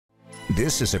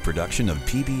This is a production of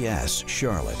PBS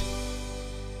Charlotte.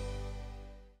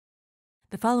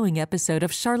 The following episode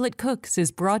of Charlotte Cooks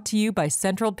is brought to you by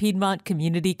Central Piedmont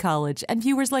Community College and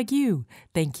viewers like you.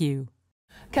 Thank you.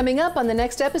 Coming up on the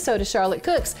next episode of Charlotte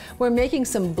Cooks, we're making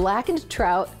some blackened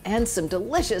trout and some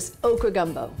delicious okra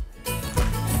gumbo.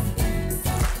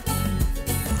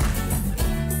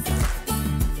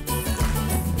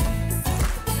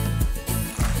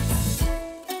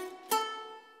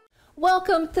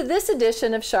 Welcome to this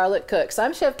edition of Charlotte Cooks.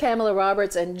 I'm Chef Pamela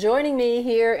Roberts, and joining me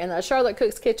here in the Charlotte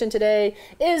Cooks kitchen today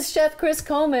is Chef Chris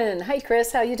Coleman. Hey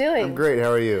Chris, how you doing? I'm great, how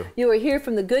are you? You are here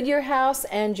from the Goodyear House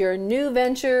and your new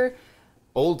venture,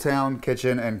 Old Town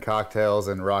Kitchen and Cocktails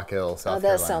in Rock Hill, South Carolina.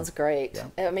 Oh, that sounds great.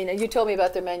 Yeah. I mean, you told me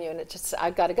about their menu, and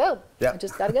I've got to go. Yeah. I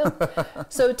just got to go.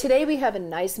 So today we have a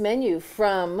nice menu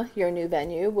from your new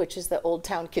venue, which is the Old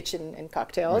Town Kitchen and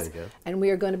Cocktails. There you go. And we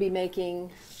are going to be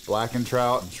making Blackened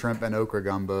Trout, shrimp and okra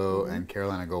gumbo, and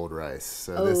Carolina gold rice.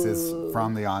 So this is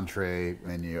from the entree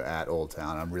menu at Old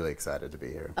Town. I'm really excited to be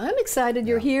here. I'm excited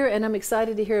you're here, and I'm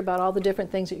excited to hear about all the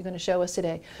different things that you're going to show us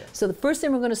today. Yeah. So the first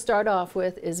thing we're going to start off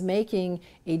with is making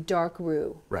a dark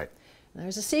roux. Right.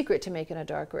 There's a secret to making a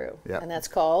dark roux, yep. And that's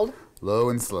called? Low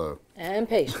and slow. And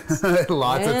patience.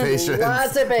 Lots of patience.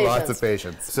 Lots of patience. Lots of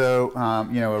patience. So,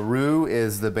 you know, a roux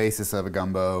is the basis of a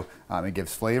gumbo. It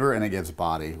gives flavor and it gives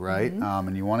body, right?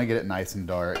 And you want to get it nice and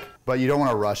dark, but you don't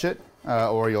want to rush it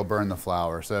or you'll burn the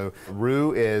flour. So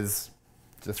roux is,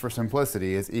 just for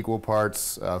simplicity, is equal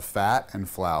parts of fat and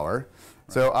flour.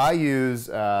 So I use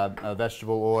a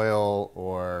vegetable oil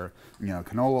or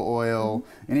canola oil,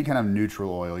 any kind of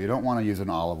neutral oil. You don't want to use an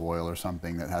olive oil or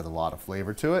something that has a lot of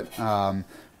flavor to it.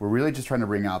 We're really just trying to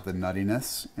bring out the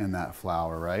nuttiness in that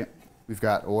flour, right? We've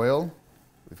got oil,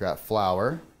 we've got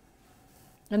flour.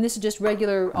 And this is just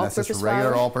regular all-purpose flour? That's just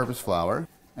regular all-purpose flour.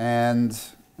 And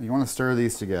you want to stir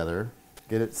these together,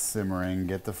 get it simmering,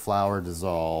 get the flour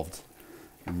dissolved.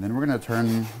 And then we're going to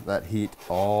turn that heat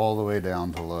all the way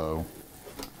down to low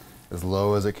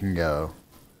as it can go.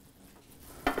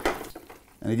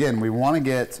 And again, we want to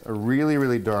get a really,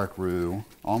 really dark roux,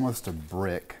 almost a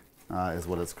brick is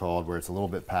what it's called, where it's a little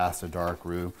bit past a dark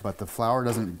roux, but the flour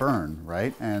doesn't burn,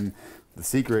 right? And the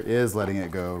secret is letting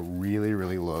it go really,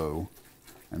 really low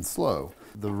and slow.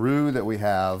 The roux that we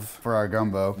have for our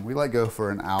gumbo, we let go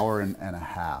for an hour and a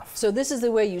half. So this is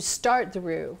the way you start the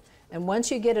roux. And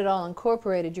once you get it all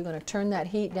incorporated, you're going to turn that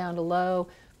heat down to low,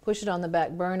 push it on the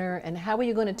back burner, and how are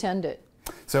you going to tend it?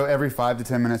 So every 5 to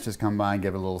 10 minutes, just come by and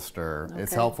give it a little stir. Okay.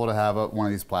 It's helpful to have one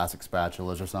of these plastic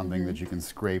spatulas or something that you can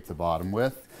scrape the bottom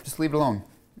with. Just leave it alone.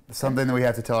 Something that we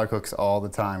have to tell our cooks all the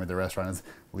time at the restaurant is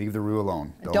leave the roux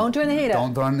alone. Don't turn the heat up.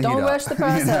 Don't turn the heat up. Don't rush the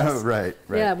process. Right.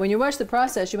 Yeah, when you rush the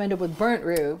process, you end up with burnt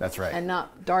roux. That's right. And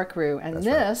not dark roux. And That's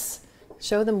this,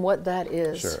 show them what that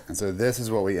is. Sure. And so this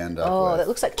is what we end up with. Oh, that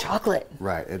looks like chocolate.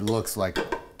 Right. It looks like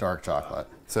dark chocolate.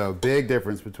 So big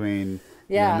difference between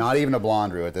not even a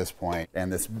blonde roux at this point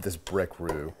and this brick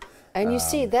roux. And you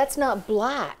see, that's not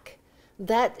black.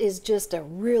 That is just a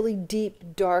really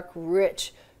deep, dark,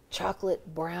 rich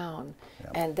chocolate brown.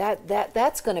 Yep. And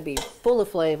that's going to be full of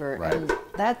flavor. Right.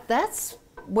 And that's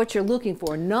what you're looking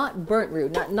for, not burnt roux,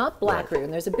 not black roux.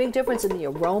 And there's a big difference in the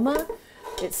aroma.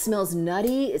 It smells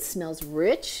nutty, it smells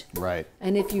rich. Right.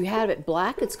 And if you have it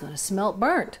black, it's going to smell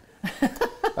burnt.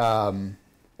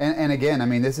 And again, I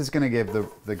mean, this is going to give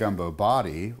the gumbo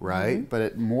body, right? But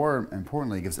it more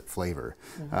importantly gives it flavor.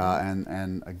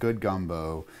 And a good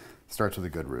gumbo starts with a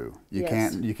good roux. You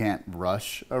can't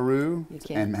rush a roux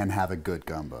and have a good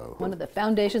gumbo. One of the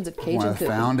foundations of Cajun cooking. One of the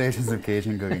foundations of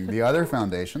Cajun cooking. The other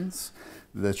foundations,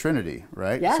 the Trinity,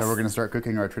 right? Yes. So we're going to start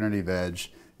cooking our Trinity veg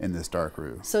in this dark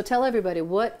roux. So tell everybody,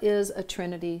 what is a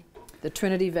Trinity? The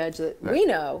Trinity veg that we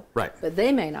know, but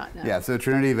they may not know. Yeah, so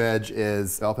Trinity veg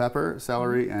is bell pepper,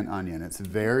 celery, and onion. It's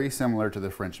very similar to the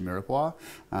French mirepoix.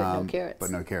 But no carrots. But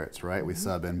no carrots, right? We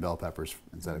sub in bell peppers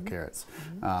instead of carrots.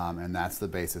 And that's the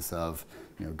basis of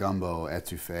gumbo,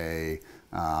 etouffee,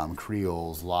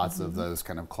 creoles, lots of those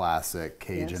kind of classic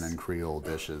Cajun and Creole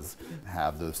dishes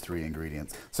have those three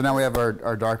ingredients. So now we have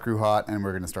our dark roux hot, and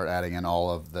we're going to start adding in all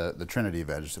of the Trinity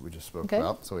veg that we just spoke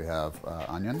about. So we have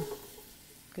onion.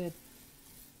 Good.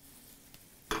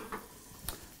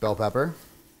 Bell pepper.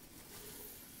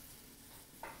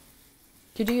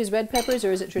 Could you use red peppers,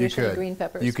 or is it traditionally green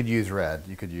peppers? You could use red.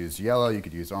 You could use yellow. You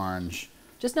could use orange.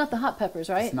 Just not the hot peppers,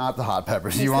 right? It's not the hot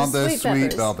peppers. It's you want those sweet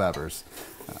peppers. bell peppers.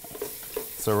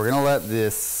 So we're going to let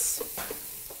this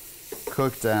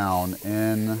cook down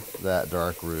in that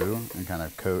dark roux and kind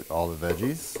of coat all the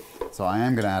veggies. So I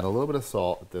am going to add a little bit of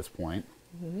salt at this point.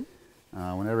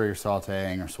 Whenever you're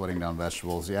sauteing or sweating down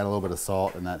vegetables, you add a little bit of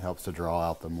salt, and that helps to draw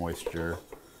out the moisture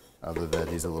of the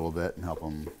veggies a little bit and help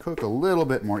them cook a little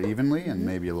bit more evenly and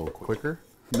maybe a little quicker.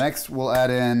 Next, we'll add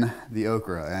in the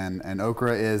okra, and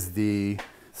okra is the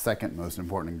second most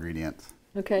important ingredient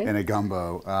in a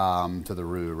gumbo to the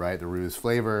roux, right? The roux is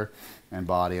flavor and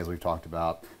body, as we've talked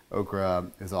about.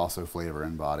 Okra is also flavor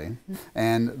and body.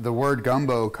 And the word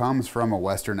gumbo comes from a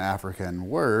Western African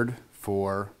word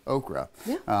for okra.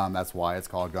 That's why it's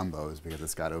called gumbo, is because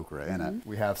it's got okra in it.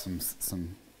 We have some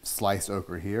sliced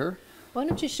okra here. Why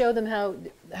don't you show them how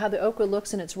the okra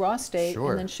looks in its raw state,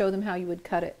 and then show them how you would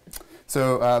cut it.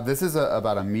 So this is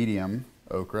about a medium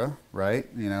okra, right?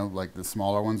 You know, like the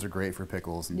smaller ones are great for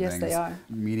pickles and things. Yes, they are.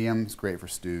 Medium's great for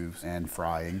stews and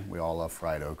frying. We all love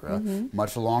fried okra.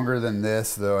 Much longer than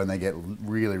this, though, and they get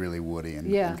really, really woody and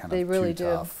kind of they really too do.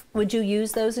 tough. Would you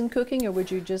use those in cooking, or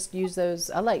would you just use those?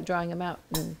 I like drying them out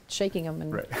and shaking them.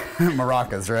 And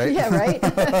Maracas, right? Yeah, right.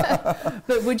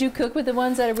 But would you cook with the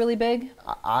ones that are really big?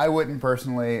 I wouldn't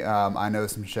personally. I know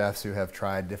some chefs who have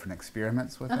tried different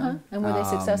experiments with them. And were they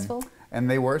successful? And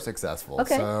they were successful.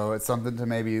 Okay. So it's something to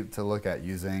maybe to look at,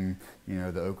 using, you know,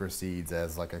 the okra seeds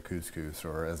as like a couscous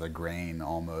or as a grain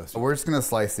almost. We're just gonna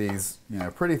slice these, you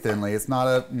know, pretty thinly. It's not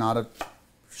a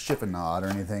chiffonade or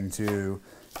anything too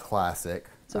classic.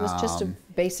 So it's just a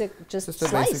basic, just a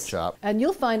slice. basic chop. And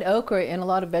you'll find okra in a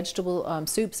lot of vegetable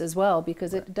soups as well,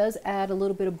 because it does add a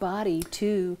little bit of body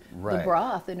to the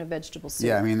broth in a vegetable soup.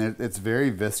 Yeah, I mean, it's very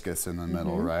viscous in the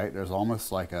middle, right? There's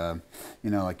almost like a, you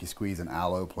know, like you squeeze an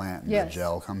aloe plant and the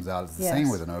gel comes out. It's the same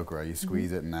with an okra. You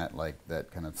squeeze it and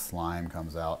that kind of slime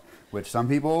comes out, which some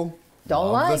people don't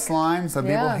love like the slime. Some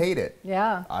people hate it.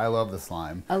 Yeah. I love the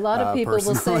slime. A lot of people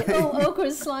will say, oh,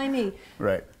 okra's slimy.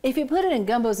 Right. If you put it in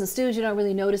gumbos and stews, you don't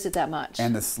really notice it that much.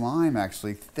 And the slime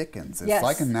actually thickens. It's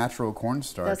like a natural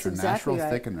cornstarch, That's natural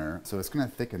right. thickener. So it's going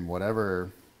to thicken whatever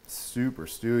soup or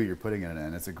stew you're putting it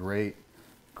in. It's a great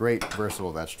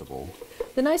versatile vegetable.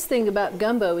 The nice thing about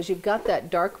gumbo is you've got that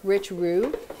dark, rich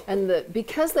roux, and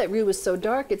because that roux is so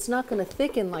dark, it's not going to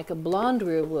thicken like a blonde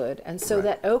roux would, and so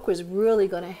that okra is really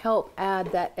going to help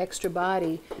add that extra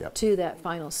body to that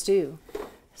final stew.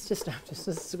 This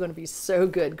is going to be so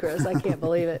good, Chris. I can't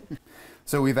believe it.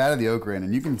 So we've added the okra in,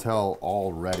 and you can tell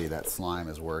already that slime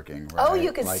is working. Right? Oh,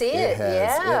 you can see it. It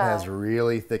has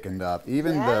really thickened up.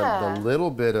 Even the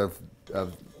little bit of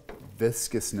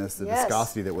viscousness, the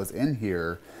viscosity that was in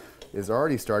here, is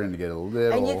already starting to get a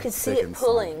little. And you can see it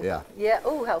pulling. Slimy. Yeah. Yeah.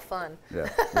 Oh, how fun. Yeah,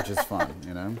 which is fun,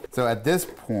 you know. So at this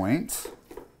point,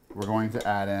 we're going to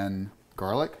add in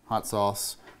garlic, hot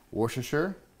sauce,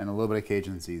 Worcestershire, and a little bit of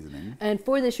Cajun seasoning. And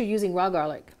for this, you're using raw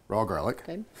garlic. Raw garlic.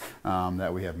 Okay.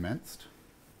 That we have minced.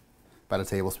 About a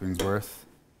tablespoon's worth.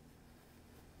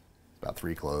 About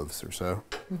 3 cloves or so.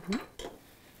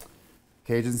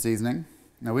 Cajun seasoning.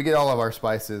 Now, we get all of our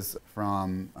spices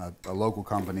from a local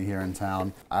company here in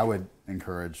town. I would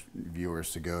encourage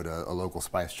viewers to go to a local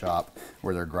spice shop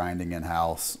where they're grinding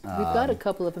in-house. We've got a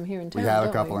couple of them here in town. We have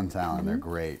a couple in town, and they're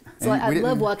great. So I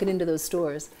love walking into those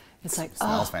stores. It's like,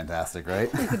 smells fantastic, right?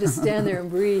 You could just stand there and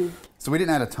breathe. So we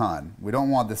didn't add a ton. We don't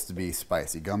want this to be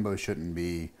spicy. Gumbo shouldn't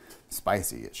be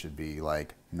spicy. It should be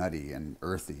like nutty and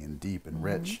earthy and deep and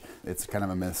rich. It's kind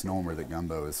of a misnomer that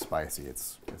gumbo is spicy.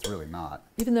 It's really not.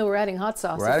 Even though we're adding hot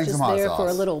sauce, we're adding it's just some hot there sauce. for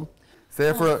a little. It's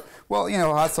there for, well, you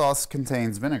know, hot sauce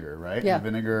contains vinegar, right? Yeah. And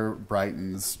vinegar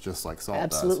brightens just like salt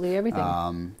does. Absolutely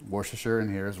everything. Worcestershire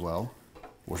in here as well.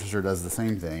 Worcestershire does the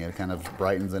same thing. It kind of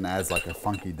brightens and adds like a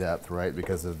funky depth, right?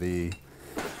 Because of the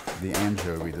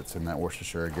anchovy that's in that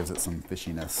Worcestershire. It gives it some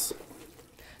fishiness.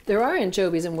 There are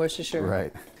anchovies in Worcestershire.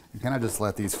 Right. You kind of just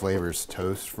let these flavors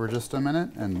toast for just a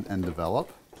minute and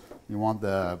develop. You want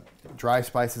the dry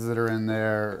spices that are in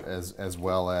there as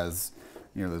well as,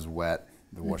 you know, those wet,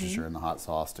 the Worcestershire and the hot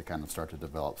sauce to kind of start to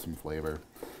develop some flavor.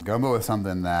 Gumbo is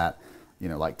something that, you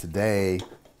know, like today,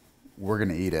 we're going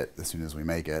to eat it as soon as we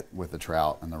make it with the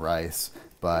trout and the rice,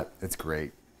 but it's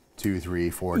great 2, 3,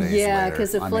 4 days later. Yeah,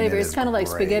 because the flavor, it's kind of like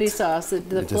spaghetti sauce.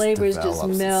 The flavors just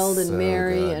meld and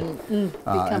marry and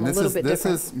become a little bit different. This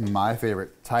is my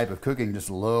favorite type of cooking,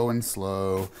 just low and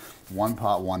slow, one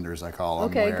pot wonders, I call them.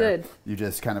 Okay, good. You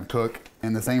just kind of cook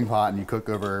in the same pot and you cook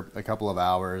over a couple of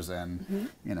hours and,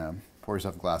 you know, pour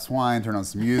yourself a glass of wine, turn on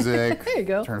some music, there you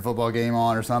go. Turn a football game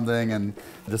on or something, and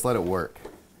just let it work.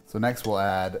 So next we'll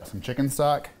add some chicken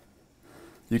stock.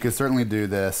 You could certainly do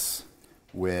this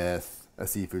with a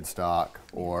seafood stock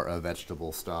or a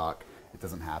vegetable stock. It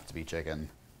doesn't have to be chicken.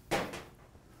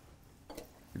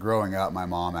 Growing up, my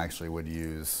mom actually would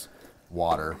use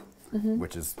water,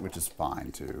 which is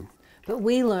fine too. But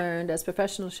we learned as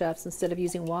professional chefs, instead of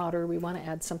using water, we want to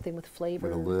add something with flavor.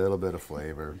 With a little bit of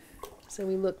flavor. So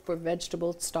we look for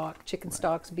vegetable stock, chicken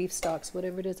stocks, beef stocks,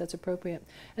 whatever it is that's appropriate.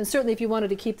 And certainly if you wanted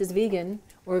to keep this vegan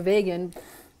or vegan,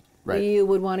 you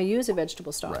would want to use a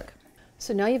vegetable stock. Right.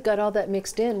 So now you've got all that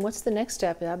mixed in. What's the next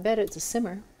step? I bet it's a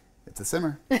simmer. It's a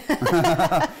simmer.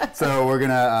 So we're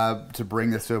gonna, to bring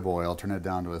this to a boil, turn it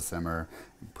down to a simmer,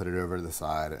 put it over to the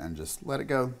side, and just let it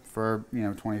go for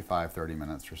 25, 30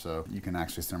 minutes or so. You can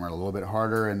actually simmer it a little bit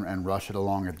harder and rush it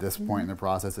along at this point in the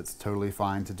process. It's totally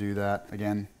fine to do that.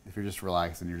 Again, if you're just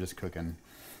relaxed and you're just cooking,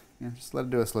 just let it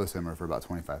do a slow simmer for about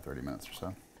 25, 30 minutes or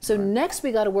so. So next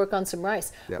we got to work on some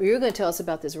rice. Yep. Well, you're going to tell us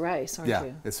about this rice, aren't you?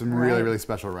 Yeah, it's some really, really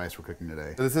special rice we're cooking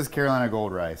today. So this is Carolina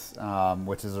Gold rice,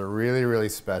 which is a really, really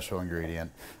special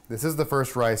ingredient. This is the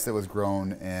first rice that was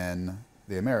grown in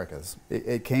the Americas.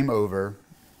 It came over,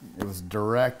 it was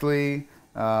directly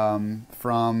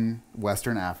from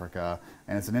Western Africa,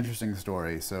 and it's an interesting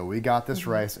story. So we got this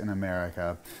rice in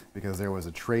America because there was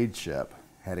a trade ship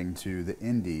heading to the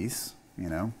Indies,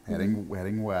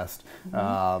 heading west,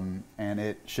 and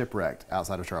it shipwrecked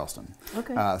outside of Charleston.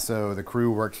 Okay. So the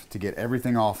crew worked to get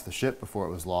everything off the ship before it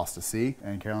was lost to sea,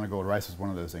 and Carolina Gold rice was one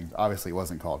of those things. Obviously it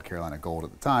wasn't called Carolina Gold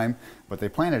at the time, but they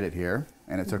planted it here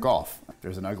and it took off.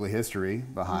 There's an ugly history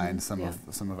behind some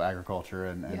of agriculture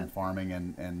and farming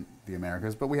in the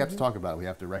Americas, but we have to talk about it. We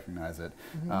have to recognize it.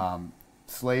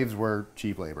 Slaves were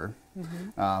cheap labor,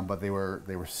 but they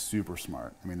were super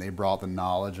smart. I mean, they brought the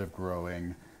knowledge of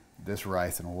growing this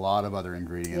rice and a lot of other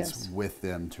ingredients with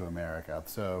them to America.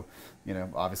 So,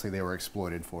 obviously they were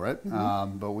exploited for it,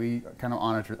 but we kind of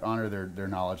honor their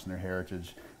knowledge and their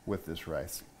heritage with this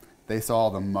rice. They saw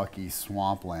the mucky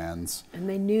swamplands. And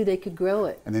they knew they could grow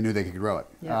it.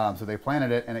 Yeah. So they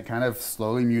planted it, and it kind of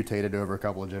slowly mutated over a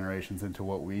couple of generations into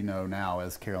what we know now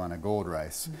as Carolina Gold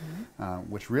rice,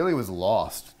 which really was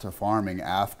lost to farming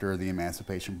after the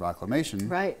Emancipation Proclamation.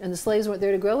 Right, and the slaves weren't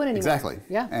there to grow it anymore. Exactly.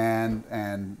 Yeah.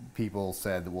 And people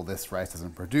said, well, this rice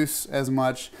doesn't produce as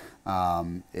much.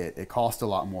 It costs a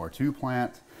lot more to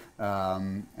plant,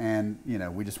 and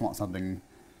we just want something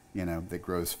that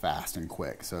grows fast and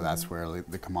quick. So that's where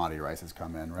the commodity rices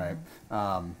come in, right?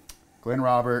 Glenn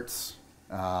Roberts,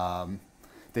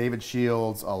 David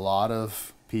Shields, a lot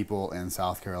of people in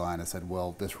South Carolina said,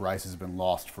 well, this rice has been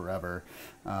lost forever.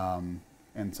 And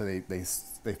so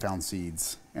they found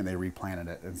seeds and they replanted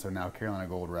it. And so now Carolina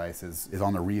Gold rice is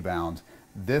on the rebound.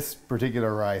 This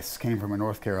particular rice came from a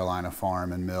North Carolina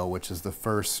farm and mill, which is the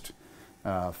first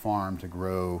farm to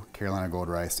grow Carolina Gold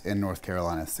rice in North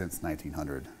Carolina since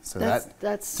 1900. So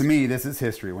that's to me, this is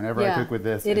history. Whenever I cook with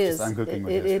this, I'm cooking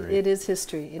with history. It is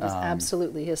history. It is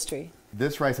absolutely history.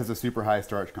 This rice has a super high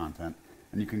starch content,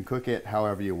 and you can cook it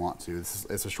however you want to.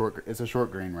 It's a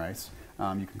short grain rice.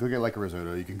 You can cook it like a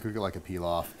risotto. You can cook it like a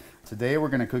pilaf. Today we're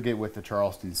going to cook it with the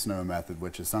Charleston Snow method,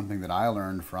 which is something that I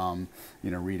learned from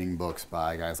reading books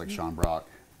by guys like Sean Brock.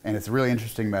 And it's a really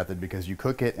interesting method because you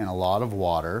cook it in a lot of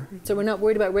water. So we're not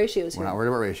worried about ratios here. We're not worried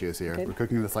about ratios here. Okay. We're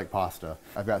cooking this like pasta.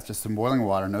 I've got just some boiling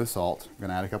water, no salt. I'm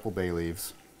gonna add a couple bay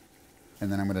leaves.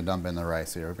 And then I'm gonna dump in the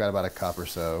rice here. We've got about a cup or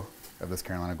so of this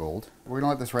Carolina Gold. We're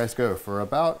gonna let this rice go for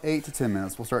about 8 to 10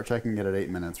 minutes. We'll start checking it at 8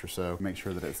 minutes or so. Make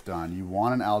sure that it's done. You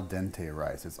want an al dente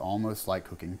rice. It's almost like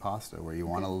cooking pasta where you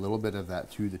want a little bit of that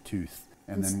to the tooth.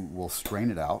 And then we'll strain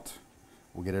it out.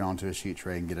 We'll get it onto a sheet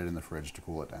tray and get it in the fridge to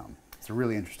cool it down. It's a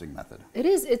really interesting method. It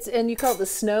is. And you call it the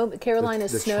snow, Carolina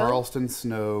snow? The Charleston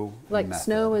snow Like method.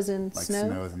 snow as in like snow?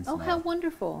 Snow as in Oh, snow. how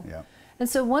wonderful. Yeah. And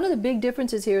so one of the big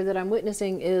differences here that I'm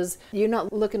witnessing is you're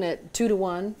not looking at 2 to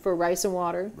 1 for rice and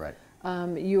water. Right.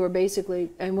 You are basically,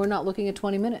 and we're not looking at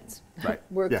 20 minutes. Right.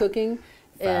 We're cooking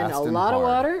in Fast a and lot of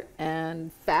hard. water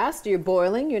and fast. You're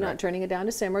boiling. You're not turning it down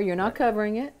to simmer. You're not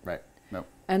covering it. Right. Nope.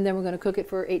 And then we're going to cook it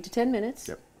for 8 to 10 minutes.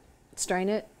 Yep. Strain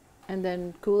it, and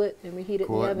then cool it and reheat it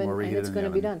Cool in it the and oven, we'll reheat and it it's in the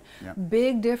going to be oven. done. Yep.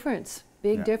 Big difference.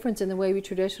 Big Yeah. difference in the way we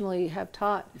traditionally have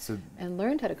taught So and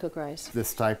learned how to cook rice.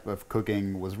 this type of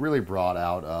cooking was really brought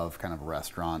out of kind of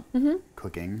restaurant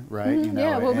cooking, right?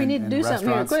 Yeah, well, we need to do something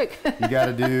here quick. you got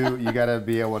to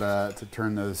be able to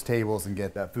turn those tables and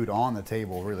get that food on the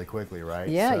table really quickly, right?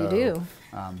 Yeah, you do.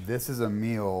 This is a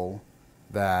meal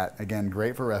that, again,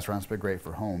 great for restaurants, but great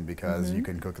for home because you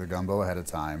can cook the gumbo ahead of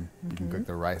time, you can cook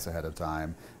the rice ahead of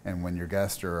time, and when your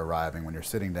guests are arriving, when you're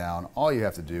sitting down, all you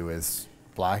have to do is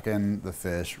blacken the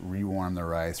fish, rewarm the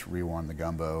rice, rewarm the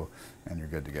gumbo, and you're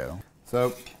good to go. So,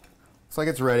 looks like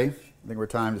it's ready. I think we're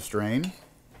time to strain.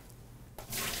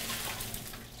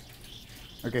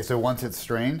 Okay, so once it's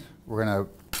strained, we're gonna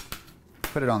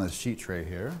put it on this sheet tray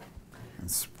here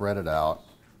and spread it out.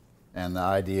 And the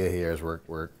idea here is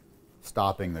we're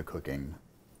stopping the cooking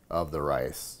of the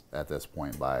rice at this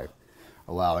point by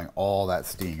allowing all that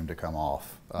steam to come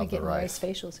off of the rice. We're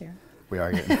getting rice facials here. We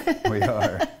are getting, we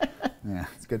are. Yeah,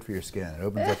 it's good for your skin. It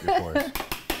opens up your pores.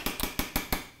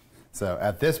 So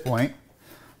at this point,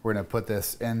 we're going to put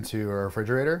this into our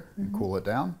refrigerator and cool it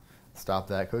down, stop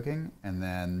that cooking, and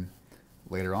then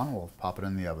later on we'll pop it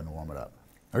in the oven to warm it up.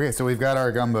 Okay, so we've got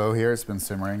our gumbo here. It's been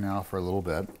simmering now for a little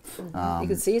bit. You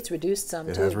can see it's reduced some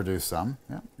too. It has reduced some,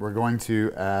 yeah. We're going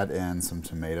to add in some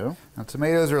tomato. Now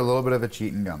tomatoes are a little bit of a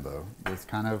cheat in gumbo. It's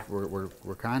kind of,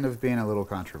 we're kind of being a little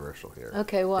controversial here.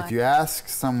 Okay, why? If you ask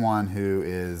someone who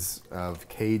is of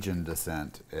Cajun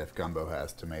descent if gumbo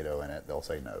has tomato in it, they'll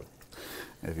say no.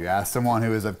 If you ask someone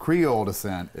who is of Creole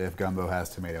descent if gumbo has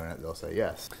tomato in it, they'll say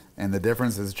yes. And the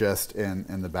difference is just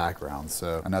in the background.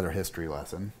 So another history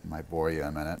lesson, might bore you in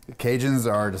a minute. Cajuns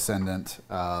are a descendant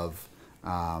of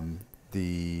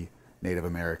the Native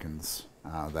Americans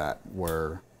that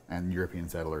were, and European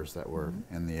settlers that were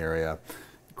in the area.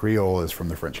 Creole is from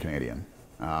the French Canadian.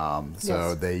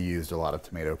 So they used a lot of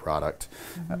tomato product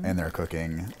in their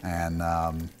cooking, and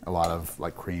a lot of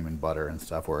like cream and butter and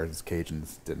stuff, whereas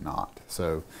Cajuns did not.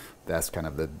 So that's kind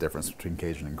of the difference between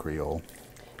Cajun and Creole.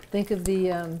 Think of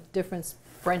the difference,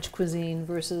 French cuisine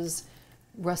versus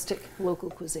rustic local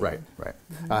cuisine. Right, right.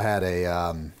 I had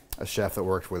a chef that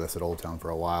worked with us at Old Town for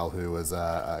a while who was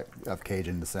of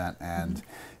Cajun descent, and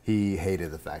he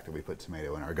hated the fact that we put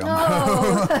tomato in our gumbo.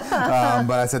 Oh.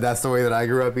 But I said that's the way that I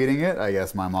grew up eating it. I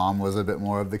guess my mom was a bit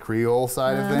more of the Creole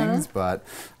side of things, but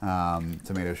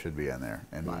tomato should be in there,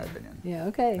 in my opinion. Yeah,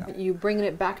 okay. Yeah. You're bringing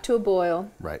it back to a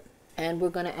boil. Right. And we're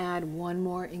going to add one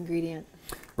more ingredient.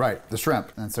 Right, the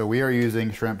shrimp. And so we are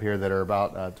using shrimp here that are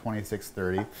about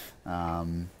 26-30.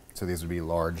 So these would be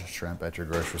large shrimp at your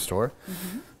grocery store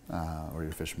or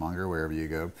your fishmonger, wherever you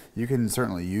go. You can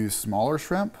certainly use smaller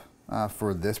shrimp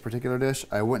for this particular dish.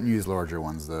 I wouldn't use larger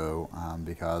ones though,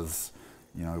 because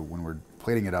you know, when we're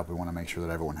plating it up, we want to make sure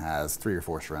that everyone has 3 or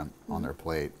 4 shrimp on their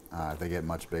plate. If they get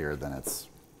much bigger, then it's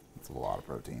a lot of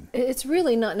protein. It's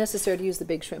really not necessary to use the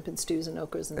big shrimp in stews and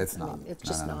okras. And, It's not. It's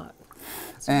just No. not.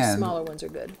 So And smaller ones are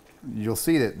good. You'll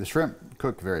see that the shrimp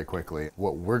cook very quickly.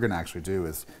 What we're going to actually do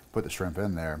is put the shrimp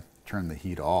in there, turn the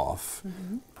heat off,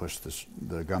 push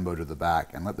the gumbo to the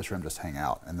back, and let the shrimp just hang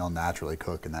out, and they'll naturally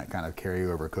cook in that kind of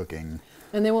carryover cooking.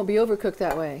 And they won't be overcooked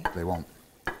that way. They won't.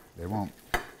 They won't.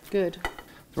 Good.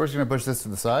 So we're just going to push this to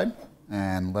the side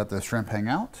and let the shrimp hang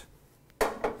out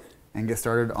and get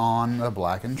started on the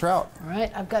blackened trout. All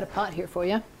right, I've got a pot here for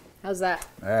you. How's that?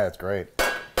 Yeah, it's great.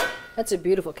 That's a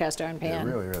beautiful cast iron pan.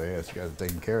 It really, really is. You guys are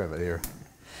taking care of it here.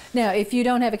 Now, if you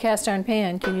don't have a cast iron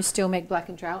pan, can you still make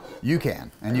blackened trout? You can,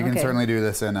 and you can Okay. certainly do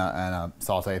this in a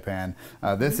saute pan.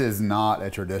 This is not a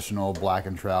traditional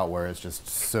blackened trout where it's just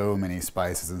so many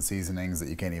spices and seasonings that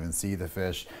you can't even see the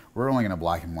fish. We're only going to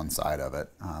blacken one side of it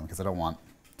because I don't want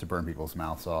to burn people's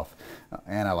mouths off,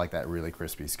 and I like that really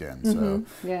crispy skin. So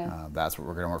Yeah. that's what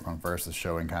we're going to work on first, is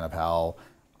showing kind of how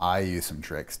I use some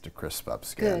tricks to crisp up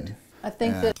skin. Good. I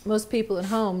think that most people at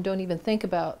home don't even think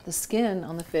about the skin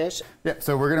on the fish. Yeah,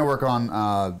 so we're going to work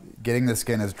on getting the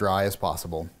skin as dry as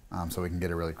possible so we can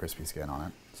get a really crispy skin on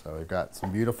it. So we've got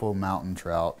some beautiful mountain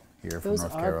trout here from Those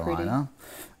North are Carolina.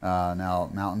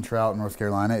 Now, mountain trout in North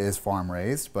Carolina is farm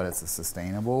raised, but it's a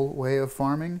sustainable way of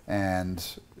farming, and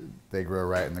they grow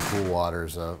right in the cool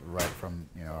waters, right from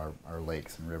our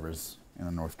lakes and rivers in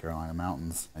the North Carolina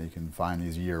mountains. And you can find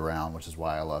these year-round, which is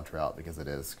why I love trout, because it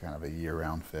is kind of a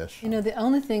year-round fish. You know, the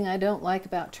only thing I don't like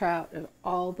about trout are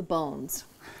all the bones.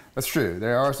 That's true.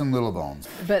 There are some little bones.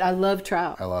 But I love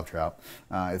trout. I love trout.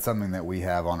 It's something that we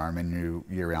have on our menu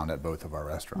year-round at both of our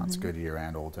restaurants, Goodyear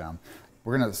and Old Town.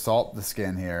 We're going to salt the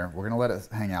skin here. We're going to let it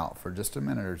hang out for just a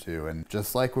minute or two. And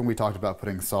just like when we talked about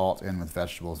putting salt in with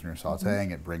vegetables when you're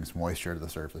sauteing, it brings moisture to the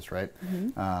surface, right?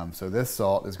 So this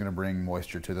salt is going to bring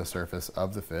moisture to the surface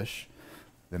of the fish.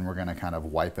 Then we're going to kind of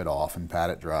wipe it off and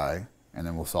pat it dry. And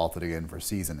then we'll salt it again for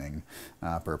seasoning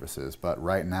purposes. But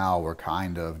right now we're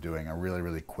kind of doing a really,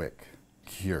 really quick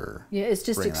cure. Yeah, it's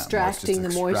just extracting the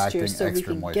moisture so we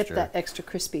can get that extra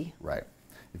crispy. Right.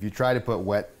 If you try to put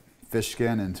wet fish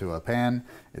skin into a pan,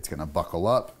 it's going to buckle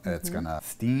up. It's going to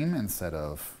steam instead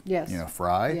of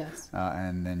fry. Yes.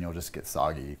 And then you'll just get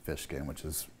soggy fish skin, which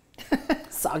is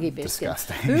soggy fish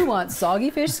disgusting. Skin. Who wants soggy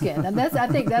fish skin? And I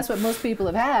think that's what most people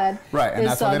have had. Right, and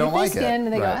that's why they don't like it. Skin,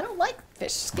 and they go, Right. I don't like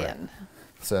fish skin. Right.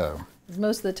 So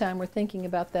most of the time we're thinking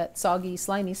about that soggy,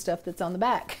 slimy stuff that's on the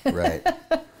back. Right.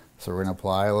 So we're going to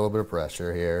apply a little bit of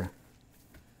pressure here.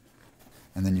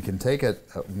 And then you can take it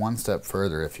one step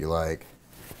further if you like,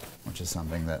 which is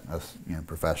something that us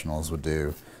professionals would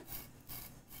do.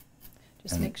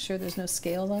 Just make sure there's no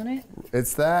scales on it.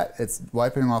 It's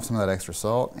wiping off some of that extra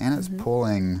salt, and it's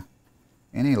pulling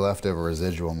any leftover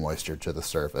residual moisture to the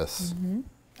surface.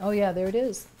 Oh yeah, there it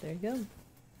is. There you go.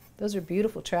 Those are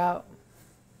beautiful trout.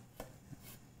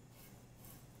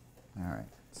 All right,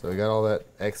 so we got all that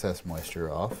excess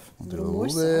moisture off. We'll do a more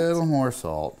little more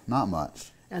salt, not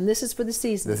much. And this is for the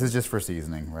seasoning. This is just for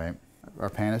seasoning, right? Our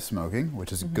pan is smoking,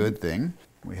 which is a good thing.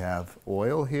 We have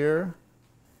oil here.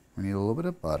 We need a little bit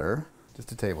of butter,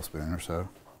 just a tablespoon or so.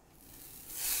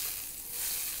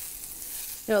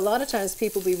 You know, a lot of times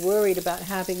people be worried about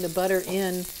having the butter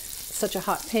in such a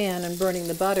hot pan and burning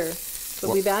the butter,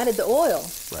 but we've added the oil.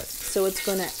 Right. So it's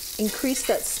going to increase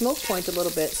that smoke point a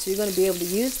little bit, so you're going to be able to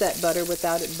use that butter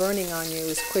without it burning on you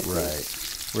as quickly.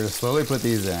 Right. We're going to slowly put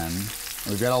these in.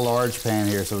 We've got a large pan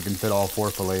here so we can fit all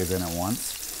 4 fillets in at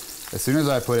once. As soon as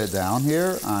I put it down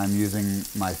here, I'm using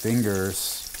my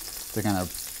fingers to kind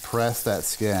of press that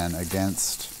skin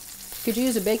against. Could you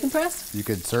use a bacon press? You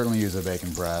could certainly use a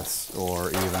bacon press or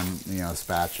even, you know, a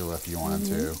spatula if you wanted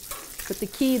to. But the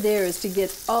key there is to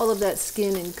get all of that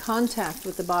skin in contact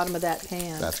with the bottom of that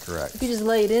pan. That's correct. If you just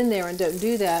lay it in there and don't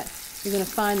do that, you're going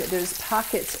to find that there's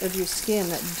pockets of your skin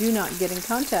that do not get in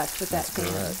contact with that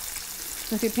pan. Correct.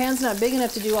 And if your pan's not big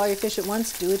enough to do all your fish at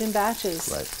once, do it in batches.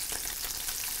 Right.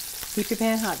 Keep your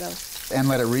pan hot though. And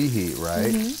let it reheat,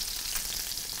 right?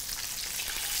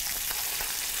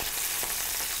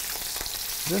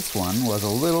 This one was a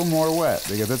little more wet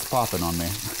because it's popping on me.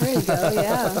 There you go,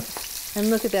 yeah. And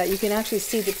look at that. You can actually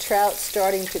see the trout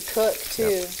starting to cook too.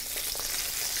 Yep.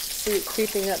 See it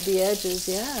creeping up the edges,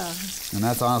 yeah. And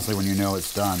that's honestly when you know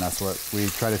it's done. That's what we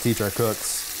try to teach our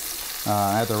cooks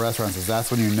at the restaurants, is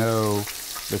that's when you know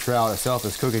the trout itself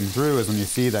is cooking through, is when you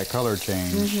see that color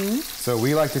change. So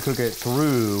we like to cook it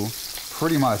through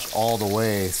pretty much all the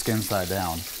way skin side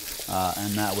down.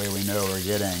 And that way we know we're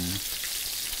getting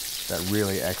that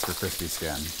really extra crispy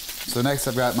skin. So next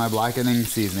I've got my blackening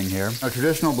seasoning here. A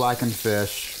traditional blackened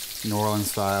fish, New Orleans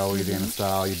style, Louisiana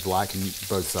style, you blacken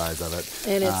both sides of it.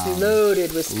 And it's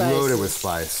loaded with spices. Loaded with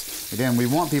spice. Again, we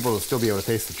want people to still be able to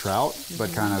taste the trout,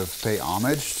 but kind of pay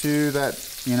homage to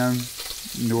that, you know,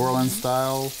 New Orleans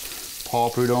style. Paul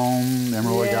Prudhomme,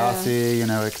 Emeril Lagasse, you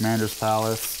know, at Commander's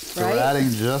Palace. So we're adding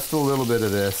just a little bit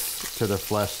of this to the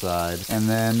flesh side. And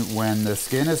then when the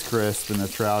skin is crisp and the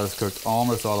trout is cooked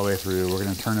almost all the way through, we're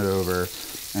going to turn it over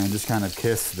and just kind of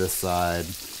kiss this side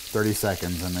 30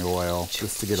 seconds in the oil,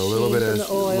 just to get a little bit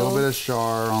of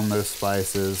char on those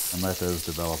spices and let those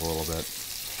develop a little bit.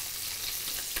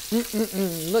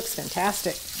 Looks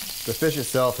fantastic. The fish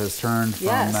itself has turned from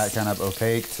that kind of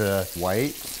opaque to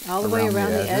white. All the way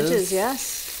around the edges,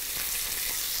 yes.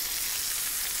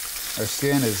 Our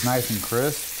skin is nice and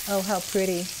crisp. Oh, how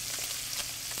pretty.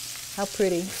 How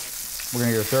pretty. We're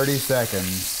going to go 30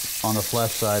 seconds on the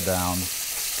flesh side down.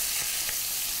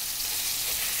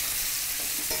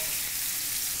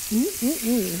 You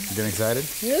getting excited?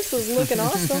 This is looking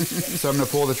awesome. So I'm going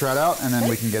to pull the trout out, and then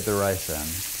we can get the rice in.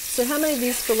 So how many of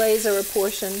these fillets are a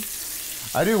portion?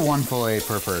 I do 1 fillet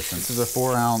per person. This is a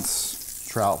 4-ounce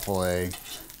trout fillet.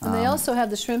 And they also have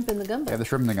the shrimp in the gumbo. Yeah, the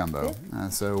shrimp in the gumbo.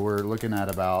 So we're looking at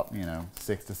about,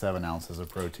 6 to 7 ounces of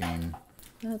protein.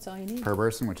 That's all you need. Per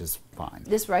person, which is fine.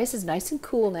 This rice is nice and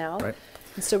cool now. Right.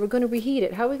 And so we're going to reheat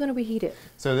it. How are we going to reheat it?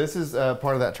 So this is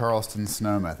part of that Charleston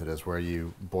snow method, is where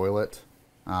you boil it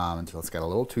until it's got a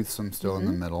little toothsome still in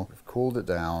the middle. We've cooled it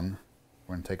down.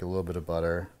 We're going to take a little bit of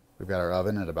butter. We've got our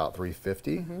oven at about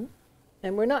 350.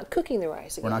 And we're not cooking the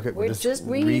rice again. We're not cooking. We're just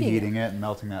reheating it and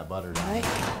melting that butter down. Right.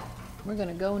 We're going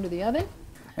to go into the oven.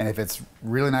 And if it's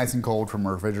really nice and cold from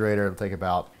a refrigerator, it'll take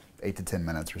about 8 to 10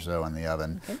 minutes or so in the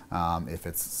oven. Okay. If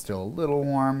it's still a little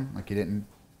warm, like you didn't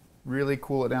really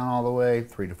cool it down all the way,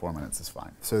 3 to 4 minutes is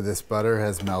fine. So this butter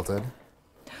has melted.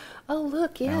 Oh,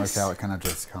 look, yes. And look how it kind of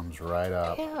just comes right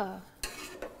up. Yeah.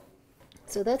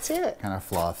 So that's it. Kind of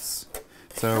fluffs.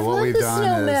 So what we've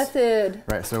done is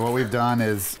right. So what we've done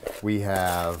is we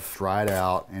have dried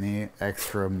out any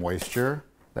extra moisture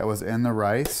that was in the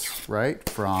rice, right,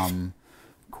 from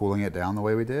cooling it down the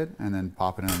way we did, and then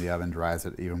popping it in the oven dries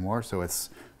it even more, so it's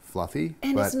fluffy.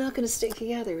 And it's not going to stick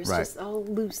together. It's just all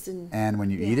loose and when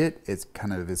you eat it, it's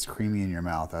creamy in your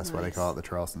mouth. That's why they call it the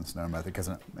Charleston snow method, because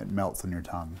it melts in your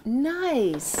tongue.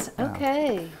 Nice.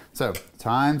 Okay. So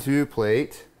time to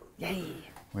plate. Yay.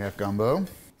 We have gumbo.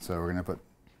 So we're going to put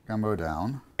gumbo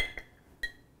down.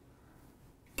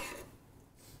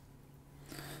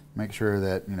 Make sure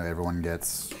that everyone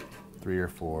gets 3 or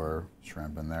 4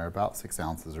 shrimp in there, about 6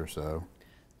 ounces or so.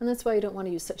 And that's why you don't want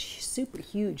to use such super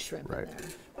huge shrimp in there.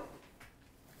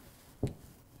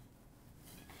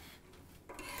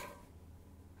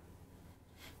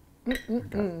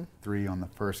 Got 3 on the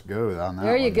first go on that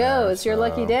There you one go. there, It's your so-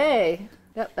 lucky day.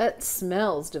 That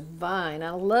smells divine. I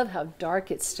love how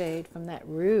dark it stayed from that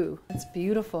roux. It's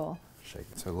beautiful. Shake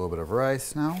it. So a little bit of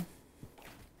rice now.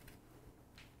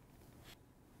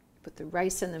 Put the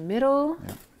rice in the middle,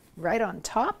 Yep. right on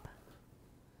top.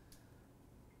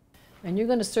 And you're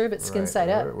going to serve it skin Right, side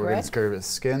up, We're going correct? to serve it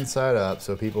skin side up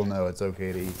so people know it's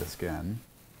okay to eat the skin.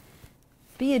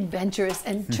 Be adventurous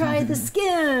and try the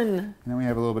skin. And then we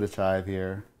have a little bit of chive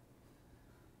here,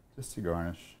 just to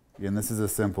garnish. Again, this is a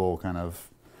simple kind of,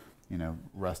 you know,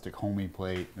 rustic, homey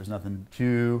plate. There's nothing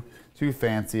too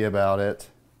fancy about it,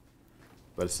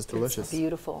 but it's just delicious. It's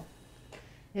beautiful.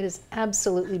 It is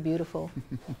absolutely beautiful.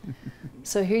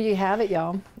 So here you have it,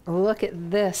 y'all. Look at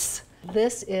this.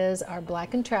 This is our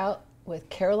blackened trout with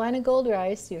Carolina gold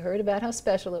rice. You heard about how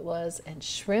special it was, and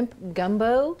shrimp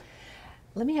gumbo.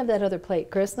 Let me have that other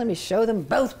plate, Chris. Let me show them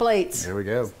both plates. Here we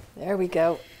go. There we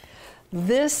go.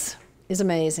 This is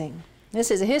amazing. This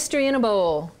is a history in a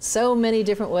bowl. So many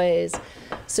different ways.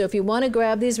 So if you want to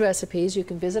grab these recipes, you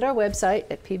can visit our website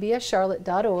at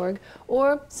pbscharlotte.org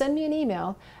or send me an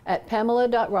email at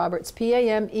pamela.roberts,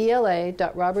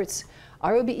 Pamela.roberts,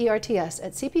 ROBERTS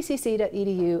at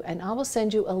cpcc.edu, and I will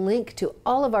send you a link to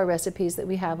all of our recipes that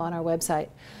we have on our website.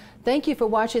 Thank you for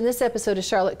watching this episode of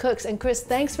Charlotte Cooks. And Chris,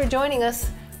 thanks for joining us.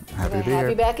 Happy to be We're gonna have here.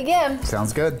 you back again.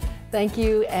 Sounds good. Thank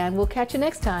you, and we'll catch you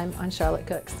next time on Charlotte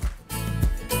Cooks.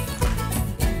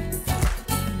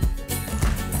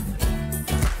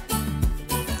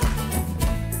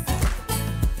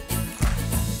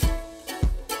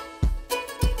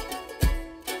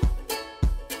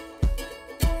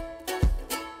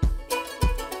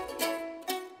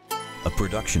 A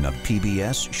production of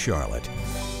PBS Charlotte.